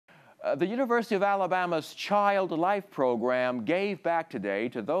The University of Alabama's Child Life program gave back today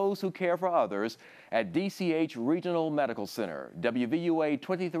to those who care for others at DCH Regional Medical Center. WVUA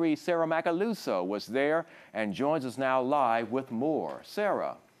 23 Sarah Macaluso was there and joins us now live with more.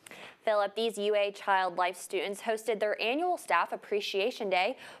 Sarah. Philip, these UA Child Life students hosted their annual Staff Appreciation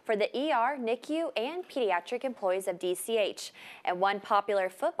Day for the ER, NICU, and pediatric employees of DCH. And one popular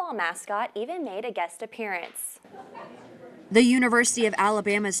football mascot even made a guest appearance. The University of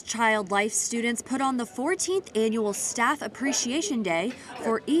Alabama's Child Life students put on the 14th annual Staff Appreciation Day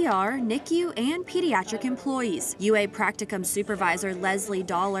for ER, NICU, and pediatric employees. UA Practicum Supervisor Leslie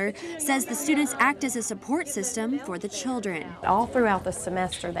Dollar says the students act as a support system for the children. All throughout the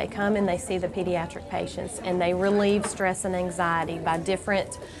semester they come and they see the pediatric patients and they relieve stress and anxiety by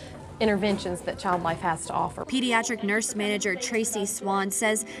different interventions that Child Life has to offer. Pediatric nurse manager Tracy Swan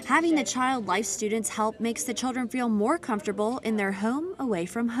says having the Child Life students help makes the children feel more comfortable in their home away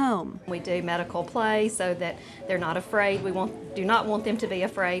from home. We do medical play so that they're not afraid. We do not want them to be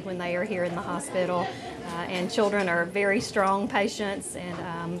afraid when they are here in the hospital. And children are very strong patients,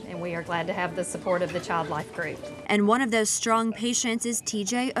 and we are glad to have the support of the Child Life group. And one of those strong patients is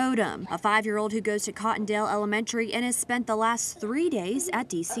TJ Odom, a 5-year-old who goes to Cottondale Elementary and has spent the last 3 days at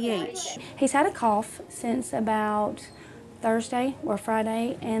DCH. He's had a cough since about Thursday or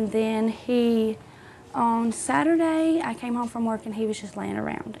Friday, and then on Saturday, I came home from work and he was just laying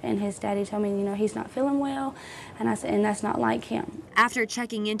around. And his daddy told me, he's not feeling well, and I said, and that's not like him. After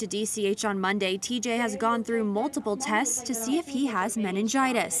checking into DCH on Monday, TJ has gone through multiple tests to see if he has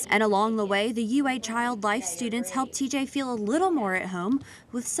meningitis. And along the way, the UA Child Life students helped TJ feel a little more at home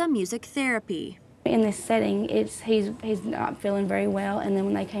with some music therapy. In this setting, he's not feeling very well, and then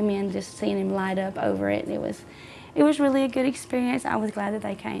when they came in, just seeing him light up over it, it was really a good experience. I was glad that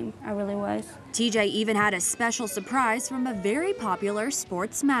they came. I really was. TJ even had a special surprise from a very popular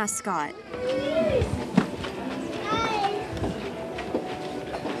sports mascot.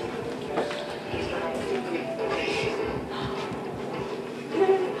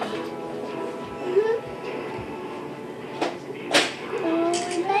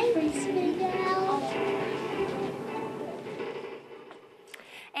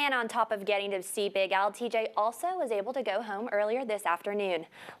 And on top of getting to see Big Al, TJ also was able to go home earlier this afternoon.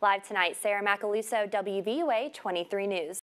 Live tonight, Sarah Macaluso, WVUA 23 News.